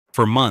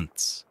For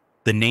months,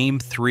 the name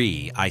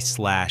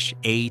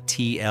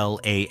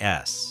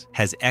 3I/ATLAS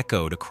has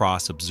echoed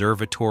across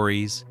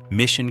observatories,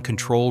 mission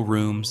control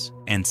rooms,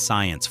 and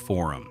science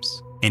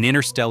forums. An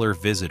interstellar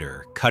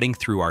visitor cutting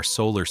through our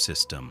solar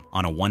system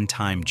on a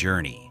one-time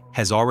journey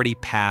has already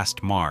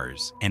passed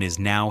Mars and is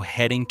now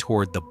heading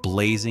toward the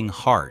blazing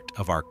heart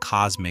of our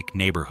cosmic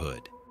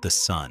neighborhood, the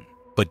Sun.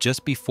 But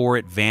just before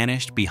it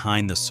vanished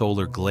behind the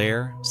solar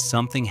glare,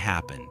 something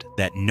happened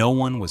that no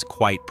one was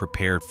quite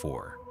prepared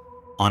for.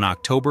 On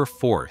October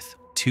 4th,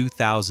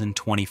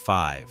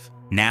 2025,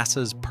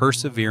 NASA's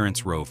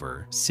Perseverance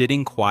rover,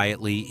 sitting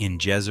quietly in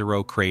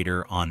Jezero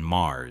crater on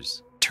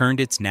Mars, turned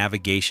its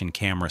navigation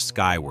camera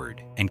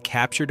skyward and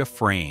captured a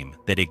frame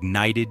that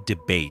ignited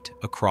debate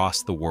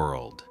across the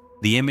world.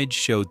 The image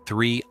showed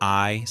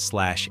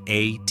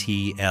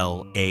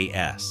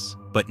 3I/ATLAS,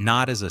 but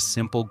not as a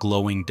simple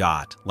glowing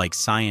dot like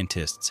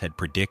scientists had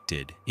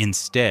predicted.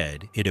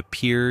 Instead, it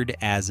appeared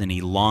as an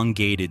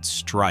elongated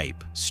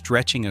stripe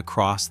stretching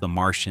across the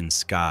Martian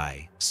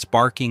sky,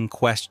 sparking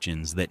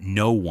questions that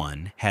no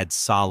one had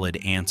solid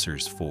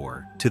answers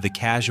for. To the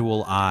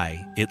casual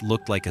eye, it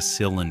looked like a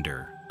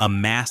cylinder, a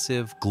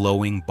massive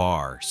glowing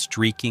bar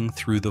streaking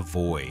through the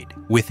void.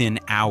 Within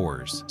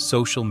hours,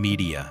 social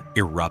media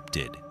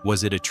erupted.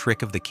 Was it a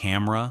trick of the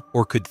camera?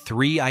 Or could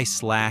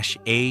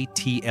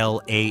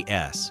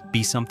 3I/ATLAS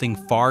be something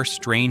far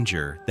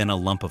stranger than a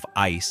lump of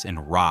ice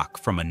and rock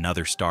from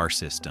another star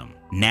system?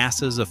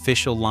 NASA's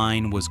official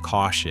line was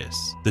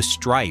cautious. The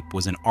stripe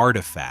was an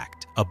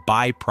artifact, a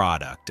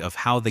byproduct of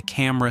how the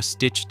camera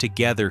stitched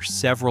together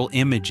several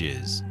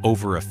images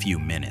over a few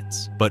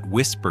minutes. But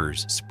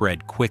whispers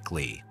spread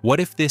quickly. What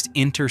if this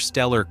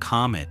interstellar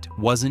comet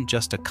wasn't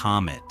just a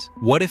comet?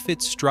 What if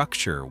its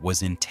structure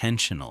was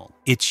intentional,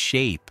 its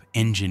shape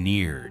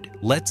engineered?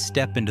 Let's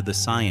step into the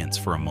science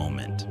for a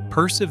moment.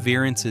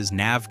 Perseverance's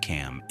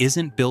navcam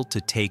isn't built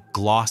to take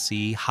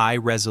glossy,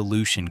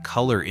 high-resolution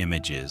color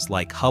images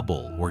like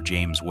Hubble or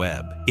James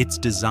Webb. It's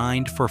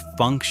designed for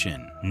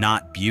function,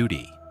 not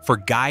beauty. For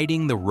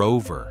guiding the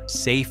rover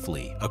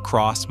safely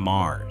across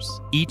Mars.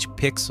 Each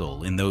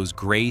pixel in those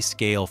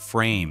grayscale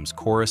frames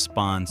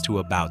corresponds to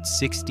about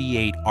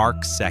 68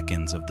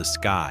 arc-seconds of the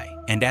sky.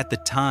 And at the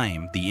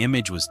time the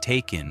image was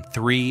taken,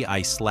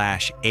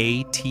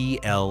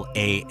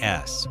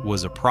 3I/ATLAS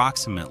was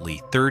approximately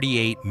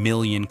 38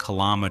 million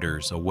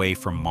kilometers away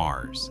from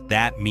Mars.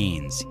 That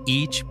means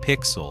each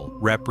pixel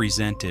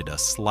represented a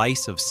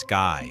slice of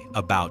sky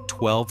about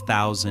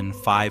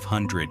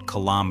 12,500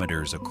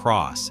 kilometers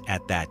across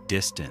at that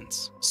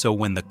distance. So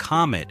when the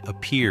comet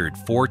appeared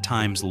 4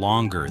 times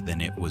longer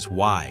than it was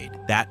wide,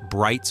 that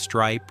bright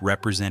stripe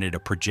represented a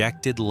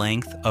projected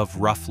length of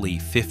roughly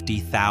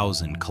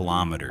 50,000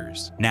 kilometers.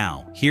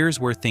 Now, here's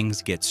where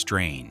things get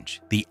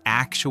strange. The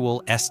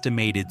actual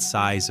estimated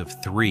size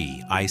of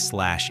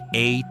 3I/ATLAS,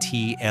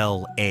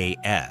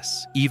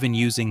 even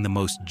using the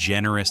most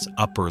generous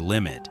upper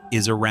limit,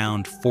 is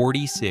around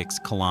 46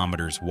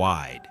 kilometers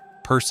wide.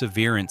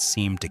 Perseverance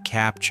seemed to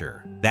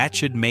capture. That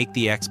should make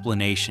the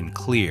explanation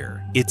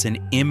clear. It's an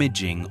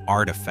imaging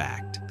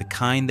artifact, the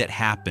kind that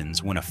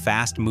happens when a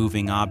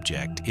fast-moving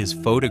object is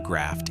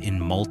photographed in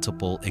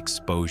multiple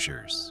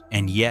exposures.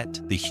 And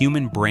yet, the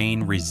human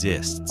brain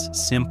resists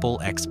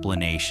simple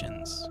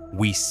explanations.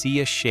 We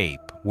see a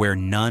shape where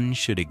none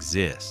should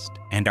exist,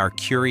 and our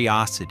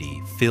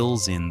curiosity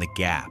fills in the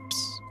gaps.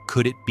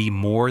 Could it be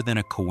more than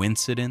a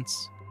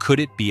coincidence? Could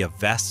it be a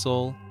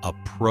vessel, a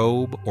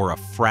probe, or a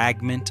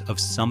fragment of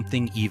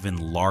something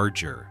even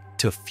larger?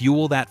 To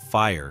fuel that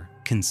fire,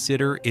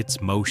 consider its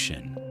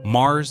motion.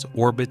 Mars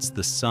orbits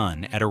the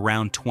Sun at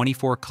around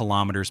 24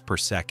 kilometers per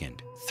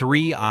second.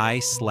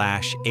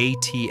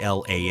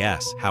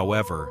 3I/ATLAS,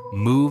 however,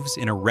 moves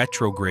in a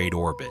retrograde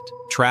orbit,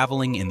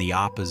 traveling in the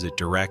opposite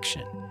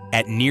direction,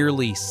 at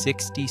nearly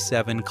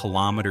 67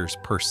 kilometers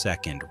per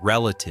second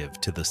relative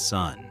to the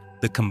Sun.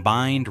 The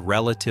combined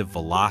relative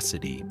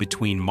velocity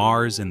between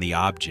Mars and the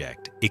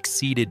object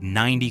exceeded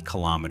 90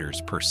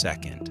 kilometers per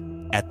second.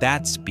 At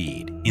that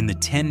speed, in the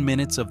 10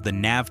 minutes of the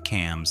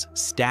navcam's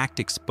stacked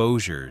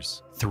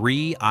exposures,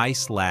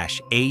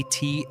 3I/ATLAS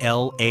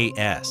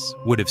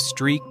would have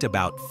streaked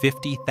about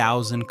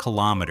 50,000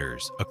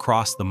 kilometers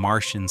across the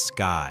Martian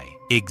sky,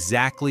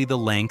 exactly the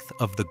length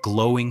of the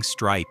glowing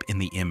stripe in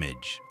the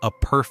image, a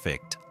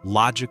perfect,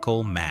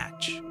 logical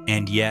match.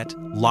 And yet,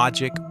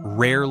 logic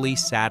rarely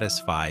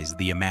satisfies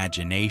the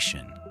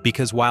imagination,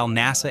 because while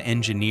NASA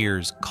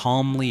engineers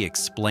calmly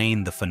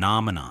explain the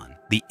phenomenon,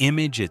 the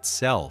image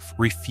itself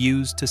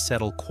refused to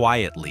settle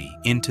quietly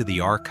into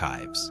the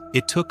archives.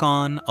 It took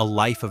on a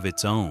life of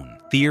its own.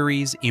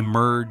 Theories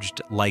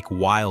emerged like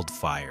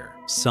wildfire.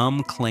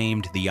 Some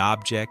claimed the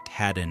object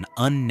had an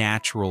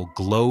unnatural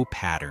glow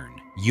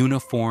pattern,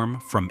 uniform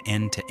from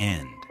end to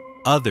end.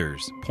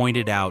 Others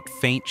pointed out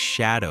faint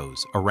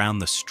shadows around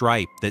the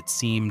stripe that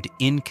seemed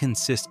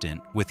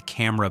inconsistent with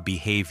camera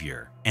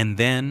behavior. And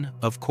then,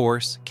 of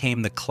course,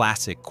 came the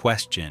classic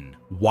question: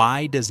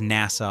 why does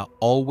NASA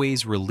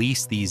always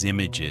release these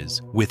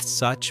images with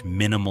such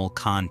minimal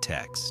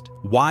context?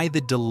 Why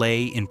the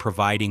delay in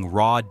providing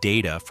raw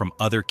data from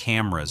other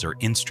cameras or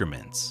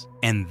instruments?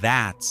 And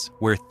that's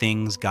where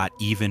things got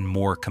even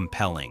more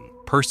compelling.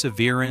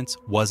 Perseverance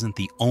wasn't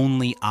the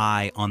only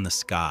eye on the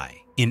sky.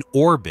 In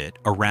orbit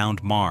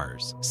around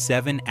Mars,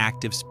 7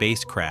 active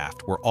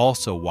spacecraft were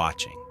also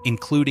watching,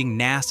 including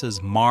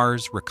NASA's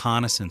Mars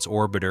Reconnaissance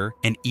Orbiter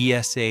and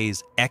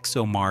ESA's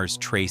ExoMars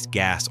Trace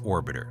Gas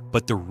Orbiter.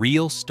 But the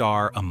real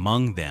star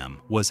among them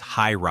was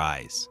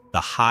HiRISE, the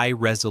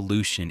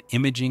high-resolution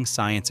imaging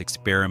science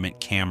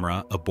experiment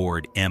camera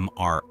aboard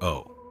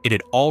MRO. It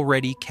had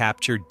already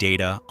captured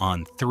data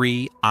on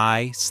 3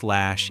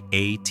 I/ATLAS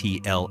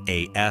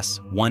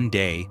one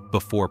day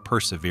before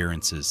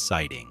Perseverance's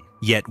sighting.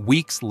 Yet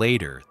weeks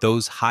later,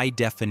 those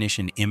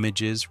high-definition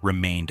images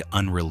remained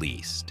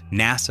unreleased.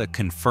 NASA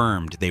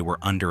confirmed they were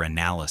under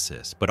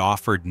analysis, but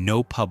offered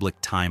no public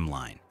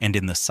timeline. And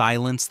in the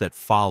silence that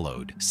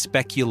followed,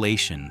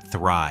 speculation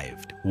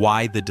thrived.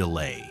 Why the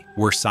delay?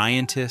 Were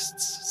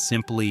scientists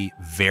simply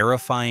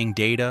verifying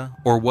data,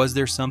 or was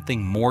there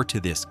something more to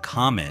this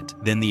comet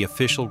than the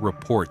official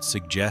report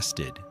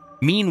suggested?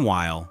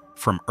 Meanwhile,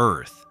 from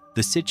Earth,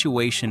 the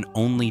situation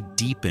only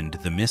deepened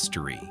the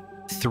mystery.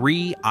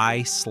 3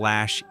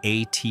 I/ATLAS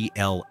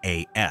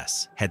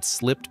had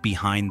slipped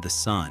behind the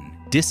sun,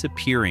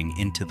 disappearing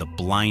into the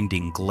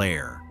blinding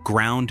glare.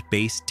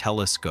 Ground-based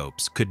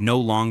telescopes could no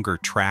longer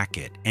track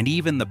it, and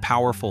even the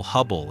powerful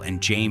Hubble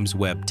and James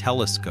Webb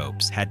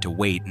telescopes had to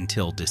wait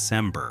until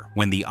December,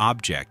 when the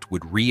object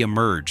would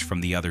re-emerge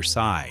from the other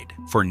side.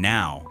 For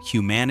now,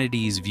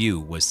 humanity's view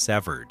was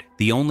severed.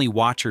 The only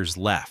watchers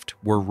left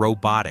were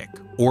robotic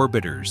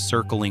orbiters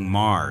circling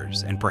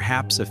Mars and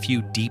perhaps a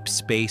few deep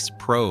space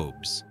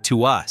probes.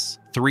 To us,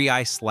 3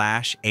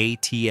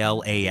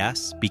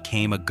 I/ATLAS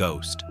became a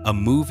ghost, a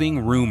moving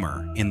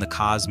rumor in the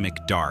cosmic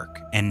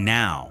dark. And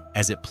now,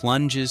 as it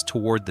plunges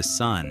toward the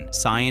sun,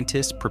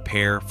 scientists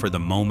prepare for the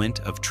moment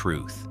of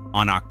truth.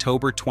 On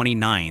October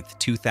 29,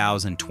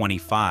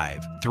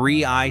 2025,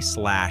 3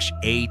 I/ATLAS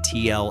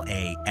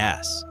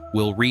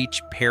will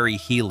reach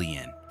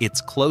perihelion,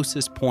 its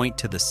closest point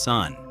to the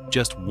sun,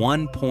 just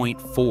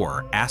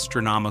 1.4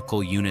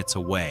 astronomical units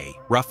away,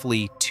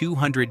 roughly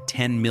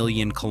 210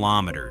 million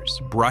kilometers,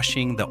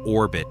 brushing the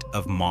orbit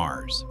of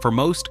Mars. For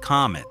most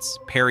comets,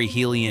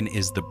 perihelion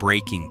is the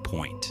breaking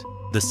point.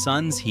 The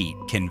sun's heat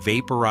can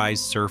vaporize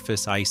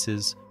surface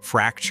ices,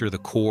 fracture the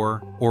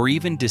core, or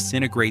even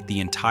disintegrate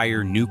the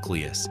entire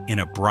nucleus in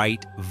a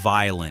bright,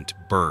 violent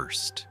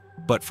burst.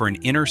 But for an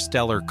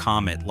interstellar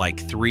comet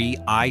like 3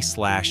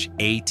 I/ATLAS,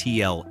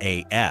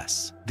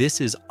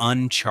 this is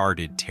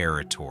uncharted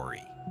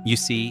territory. You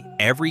see,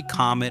 every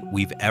comet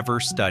we've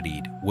ever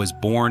studied was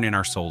born in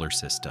our solar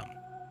system,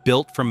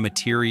 built from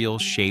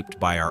materials shaped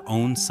by our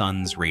own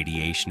sun's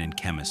radiation and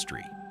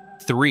chemistry.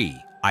 3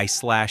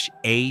 I/ATLAS,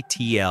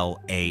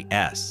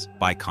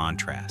 by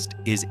contrast,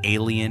 is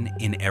alien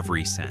in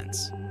every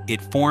sense.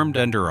 It formed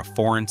under a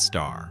foreign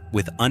star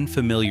with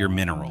unfamiliar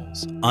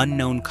minerals,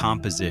 unknown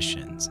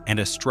compositions, and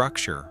a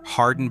structure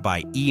hardened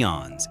by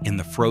eons in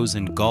the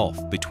frozen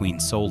gulf between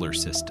solar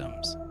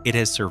systems. It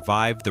has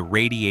survived the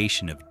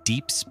radiation of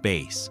deep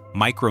space,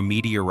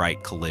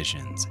 micrometeorite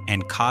collisions,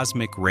 and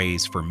cosmic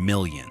rays for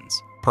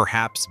millions,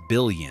 perhaps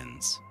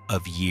billions,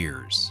 of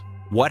years.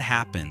 What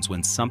happens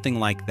when something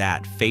like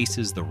that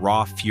faces the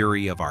raw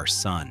fury of our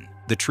sun?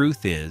 The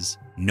truth is,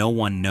 no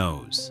one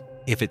knows.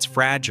 If it's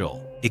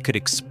fragile, it could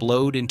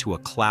explode into a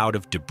cloud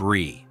of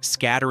debris,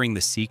 scattering the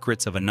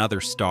secrets of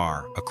another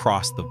star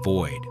across the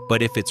void.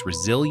 But if it's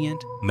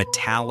resilient,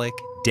 metallic,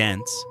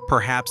 dense,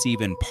 perhaps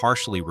even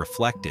partially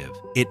reflective,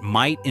 it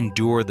might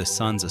endure the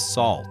sun's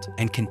assault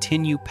and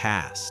continue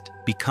past,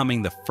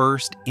 becoming the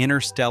first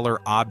interstellar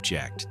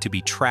object to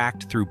be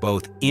tracked through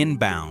both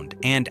inbound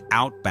and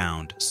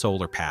outbound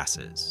solar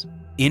passes.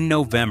 In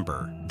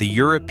November, the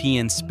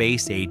European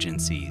Space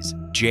Agency's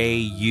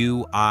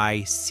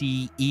JUICE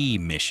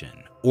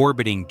mission,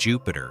 orbiting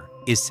Jupiter,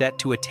 is set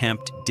to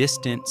attempt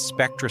distant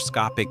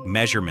spectroscopic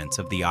measurements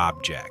of the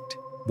object.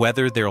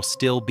 Whether there'll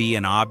still be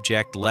an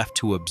object left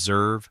to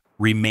observe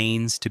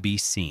remains to be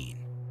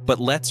seen. But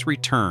let's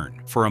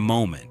return for a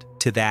moment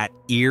to that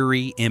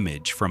eerie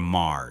image from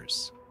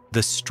Mars,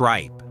 the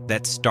stripe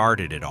that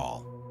started it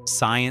all.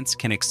 Science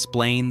can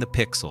explain the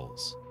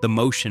pixels, the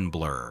motion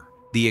blur,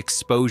 the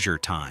exposure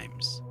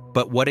times.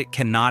 But what it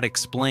cannot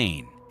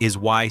explain is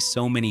why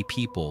so many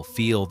people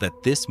feel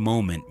that this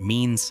moment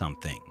means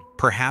something.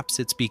 Perhaps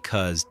it's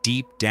because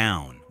deep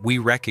down we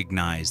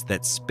recognize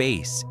that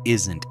space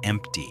isn't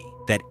empty,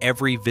 that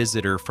every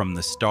visitor from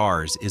the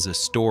stars is a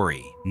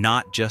story,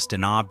 not just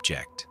an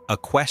object, a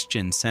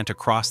question sent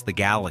across the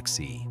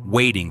galaxy,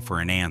 waiting for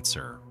an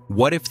answer.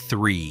 What if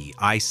 3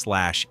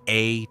 I/ATLAS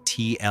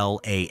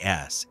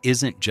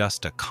isn't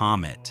just a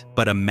comet,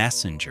 but a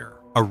messenger,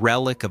 a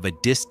relic of a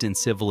distant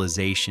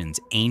civilization's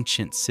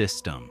ancient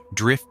system,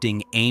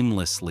 drifting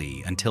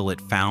aimlessly until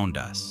it found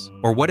us?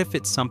 Or what if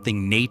it's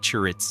something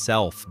nature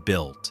itself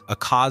built, a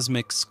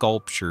cosmic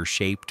sculpture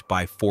shaped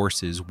by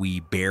forces we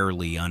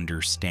barely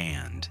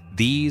understand?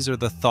 These are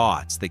the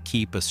thoughts that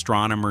keep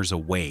astronomers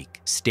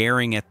awake,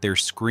 staring at their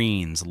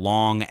screens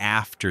long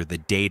after the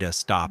data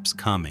stops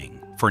coming.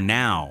 For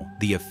now,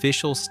 the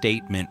official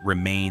statement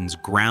remains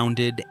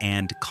grounded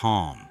and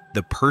calm.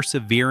 The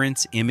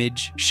Perseverance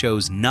image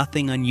shows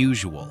nothing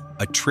unusual,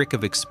 a trick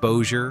of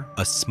exposure,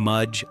 a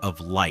smudge of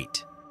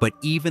light. But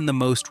even the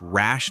most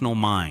rational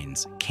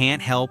minds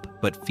can't help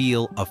but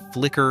feel a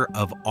flicker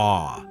of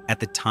awe at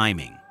the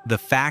timing. The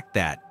fact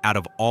that, out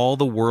of all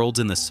the worlds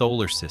in the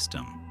solar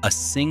system, a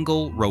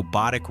single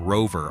robotic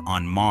rover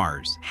on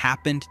Mars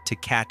happened to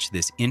catch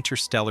this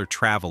interstellar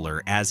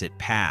traveler as it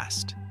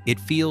passed. It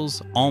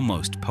feels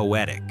almost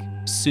poetic.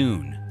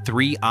 Soon,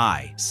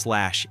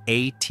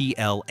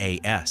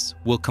 3I/ATLAS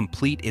will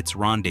complete its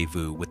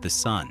rendezvous with the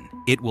sun.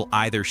 It will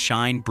either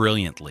shine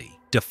brilliantly,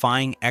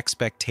 defying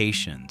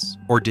expectations,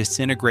 or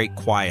disintegrate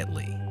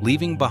quietly,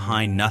 leaving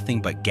behind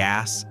nothing but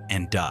gas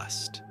and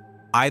dust.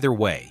 Either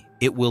way,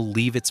 it will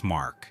leave its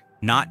mark,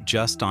 not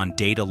just on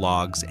data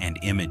logs and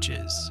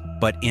images,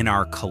 but in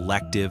our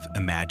collective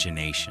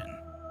imagination.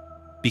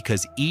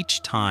 Because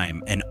each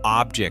time an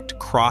object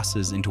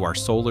crosses into our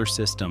solar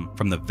system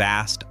from the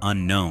vast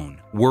unknown,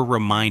 we're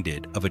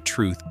reminded of a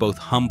truth both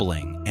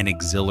humbling and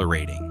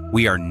exhilarating.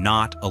 We are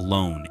not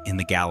alone in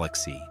the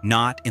galaxy,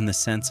 not in the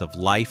sense of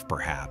life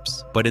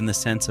perhaps, but in the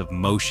sense of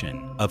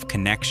motion, of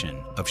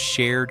connection, of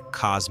shared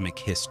cosmic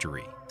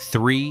history.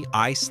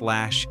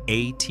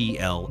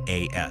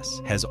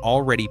 3I/ATLAS has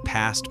already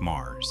passed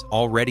Mars,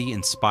 already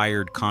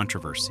inspired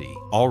controversy,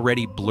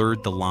 already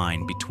blurred the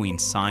line between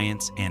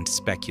science and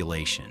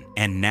speculation.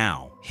 And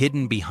now,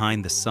 hidden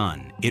behind the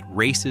sun, it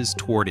races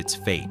toward its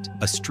fate,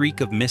 a streak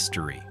of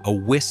mystery, a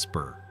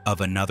whisper of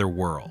another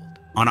world.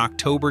 On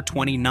October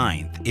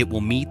 29th, it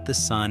will meet the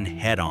sun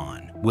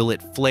head-on. Will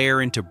it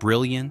flare into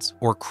brilliance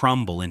or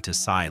crumble into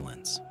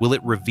silence? Will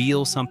it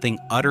reveal something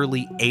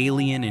utterly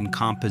alien in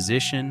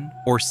composition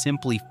or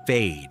simply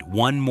fade,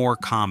 one more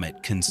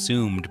comet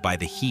consumed by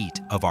the heat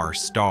of our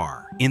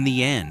star? In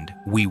the end,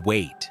 we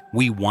wait,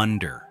 we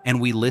wonder, and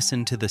we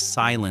listen to the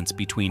silence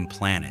between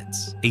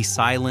planets, a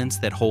silence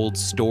that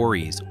holds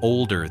stories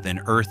older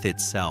than Earth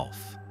itself.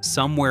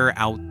 Somewhere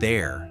out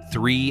there,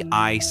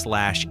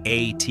 3I/ATLAS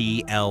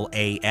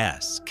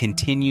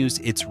continues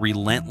its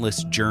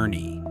relentless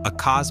journey, a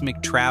cosmic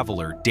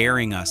traveler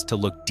daring us to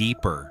look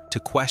deeper,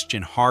 to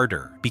question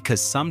harder, because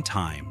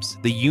sometimes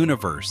the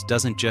universe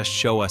doesn't just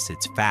show us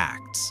its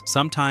facts.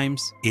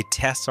 Sometimes it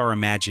tests our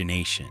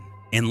imagination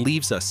and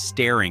leaves us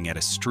staring at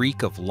a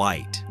streak of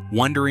light,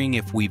 wondering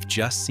if we've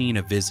just seen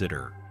a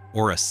visitor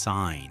or a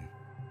sign.